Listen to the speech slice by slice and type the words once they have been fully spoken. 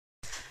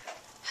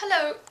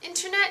Hello,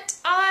 Internet.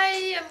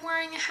 I am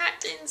wearing a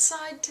hat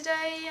inside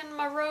today and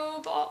my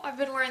robe. I've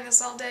been wearing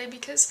this all day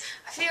because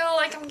I feel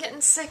like I'm getting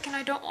sick and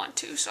I don't want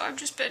to, so I've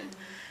just been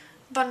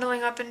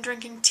bundling up and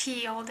drinking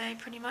tea all day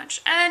pretty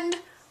much. And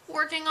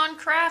working on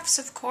crafts,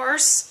 of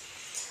course.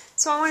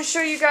 So I want to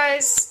show you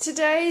guys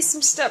today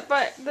some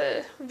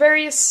the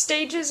various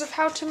stages of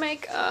how to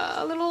make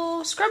a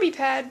little scrubby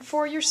pad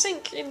for your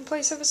sink in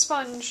place of a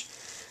sponge.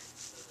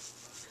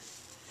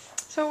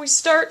 So we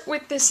start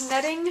with this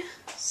netting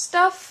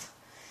stuff.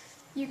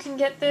 You can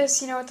get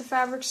this, at the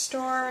fabric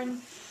store,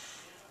 and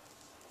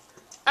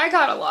I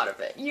got a lot of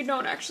it. You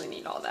don't actually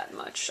need all that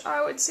much.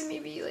 I would say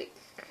maybe like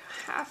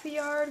half a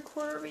yard,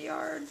 quarter of a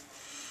yard.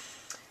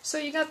 So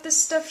you got this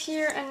stuff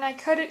here, and I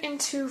cut it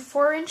into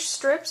 4-inch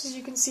strips. As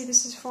you can see,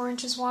 this is 4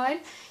 inches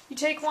wide. You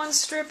take one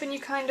strip and you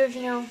kind of,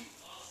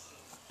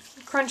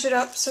 crunch it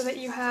up so that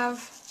you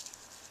have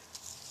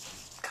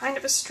kind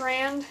of a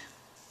strand.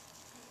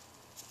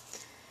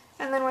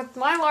 And then with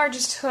my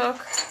largest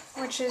hook,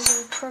 which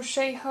is a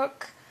crochet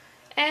hook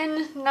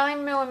N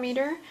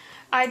 9mm,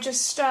 I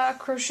just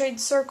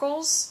crocheted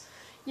circles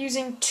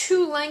using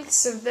 2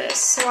 lengths of this.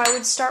 So I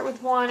would start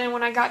with one, and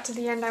when I got to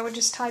the end I would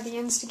just tie the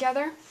ends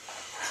together.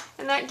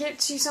 And that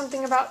gets you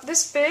something about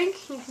this big.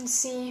 You can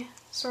see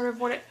sort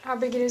of how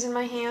big it is in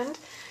my hand.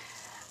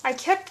 I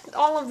kept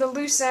all of the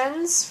loose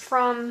ends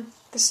from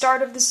the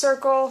start of the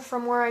circle,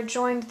 from where I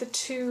joined the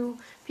 2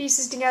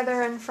 pieces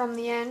together, and from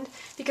the end,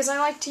 because I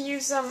like to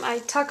use them. I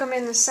tuck them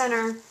in the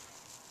center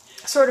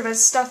sort of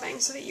as stuffing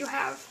so that you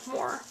have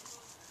more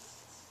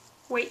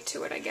weight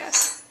to it, I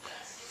guess.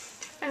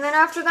 And then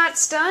after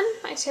that's done,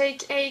 I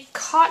take a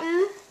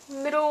cotton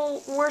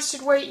middle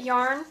worsted weight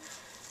yarn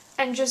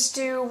and just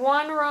do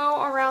 1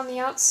 row around the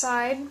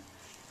outside.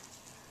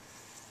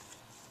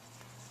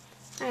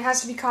 And it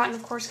has to be cotton,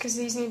 of course, because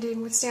these need to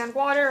withstand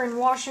water and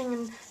washing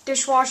and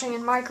dishwashing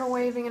and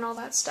microwaving and all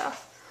that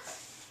stuff.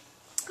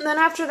 And then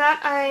after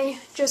that, I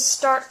just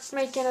start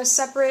making a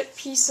separate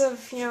piece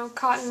of,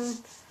 cotton.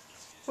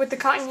 With the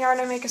cotton yarn,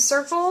 I make a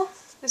circle.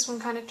 This one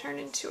kind of turned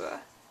into a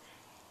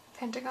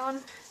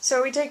pentagon.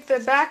 So we take the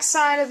back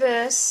side of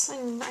this,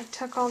 and I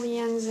tuck all the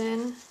ends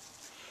in.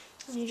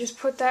 And you just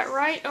put that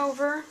right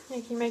over.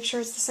 You make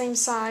sure it's the same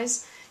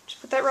size.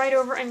 Just put that right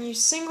over, and you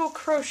single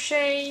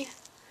crochet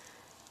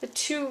the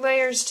 2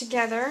 layers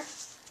together.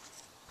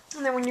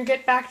 And then when you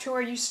get back to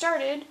where you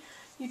started,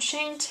 you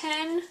chain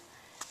 10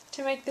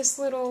 to make this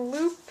little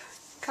loop,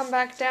 come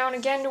back down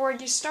again to where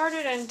you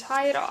started, and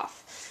tie it off.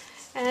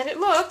 And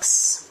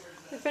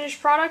the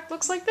finished product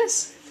looks like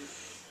this.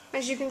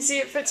 As you can see,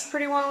 it fits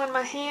pretty well in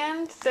my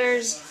hand.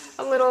 There's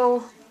a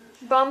little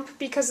bump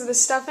because of the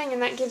stuffing,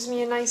 and that gives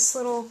me a nice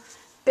little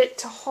bit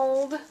to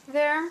hold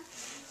there.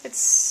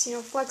 It's,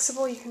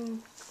 flexible. You can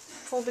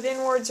fold it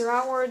inwards or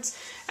outwards.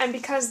 And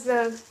because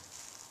the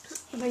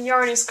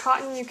yarn is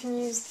cotton, you can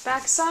use the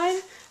back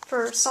side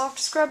for soft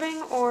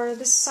scrubbing, or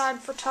this side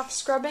for tough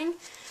scrubbing.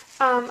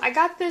 I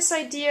got this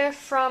idea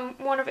from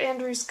one of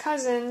Andrew's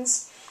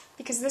cousins,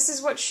 because this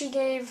is what she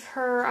gave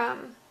her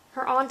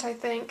aunt, I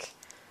think,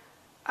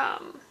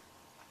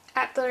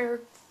 at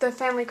the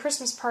family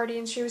Christmas party,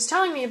 and she was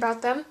telling me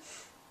about them.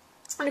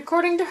 And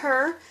according to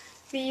her,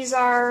 these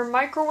are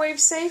microwave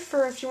safe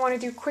for if you want to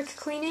do quick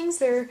cleanings.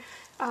 They're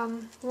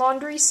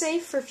laundry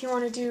safe for if you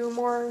want to do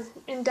more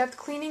in-depth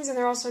cleanings, and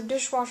they're also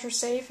dishwasher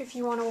safe if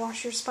you want to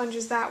wash your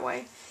sponges that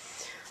way.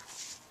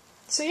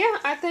 So yeah,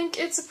 I think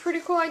it's a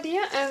pretty cool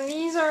idea, and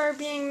these are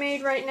being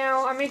made right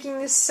now. I'm making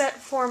this set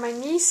for my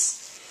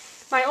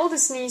niece, my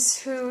oldest niece,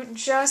 who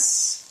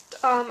just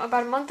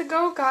about a month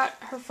ago got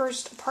her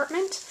first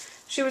apartment.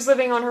 She was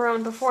living on her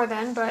own before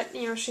then, but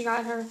she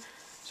got her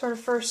sort of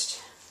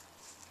first.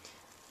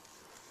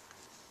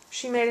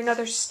 She made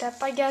another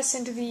step, I guess,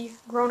 into the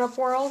grown-up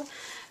world,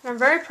 and I'm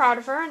very proud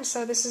of her. And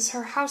so this is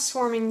her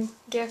housewarming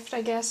gift,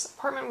 I guess,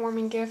 apartment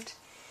warming gift.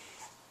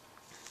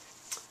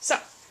 So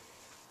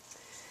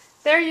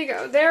there you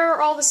go. There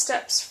are all the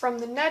steps, from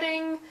the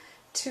netting,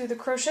 to the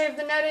crochet of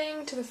the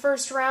netting, to the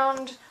first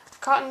round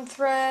of cotton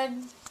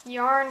thread,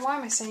 yarn, why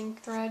am I saying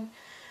thread,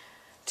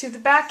 to the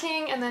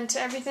backing, and then to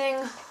everything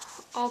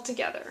all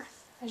together.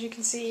 As you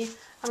can see,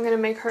 I'm going to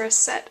make her a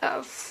set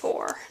of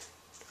 4.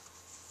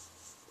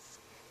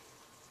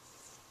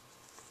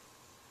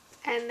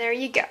 And there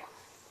you go.